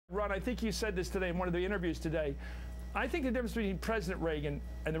Ron, I think you said this today in one of the interviews today. I think the difference between President Reagan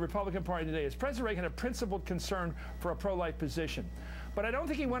and the Republican Party today is President Reagan had a principled concern for a pro-life position. But I don't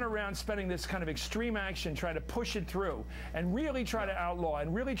think he went around spending this kind of extreme action trying to push it through and really try to outlaw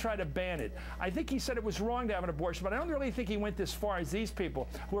and really try to ban it. I think he said it was wrong to have an abortion, but I don't really think he went this far as these people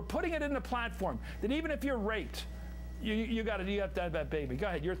who are putting it in the platform that even if you're raped, you have to have that baby. Go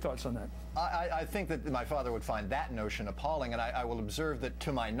ahead, your thoughts on that. I think that my father would find that notion appalling, and I will observe that,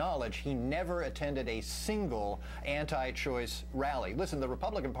 to my knowledge, he never attended a single anti-choice rally. Listen, the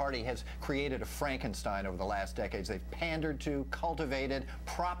Republican Party has created a Frankenstein over the last decades. They've pandered to, cultivated,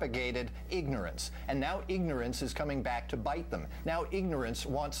 propagated ignorance, and now ignorance is coming back to bite them. Now ignorance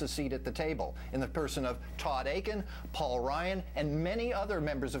wants a seat at the table in the person of Todd Akin, Paul Ryan, and many other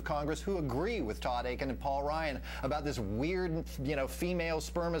members of Congress who agree with Todd Akin and Paul Ryan about this weird, female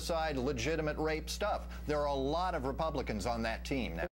spermicide, legitimate rape stuff. There are a lot of Republicans on that team now.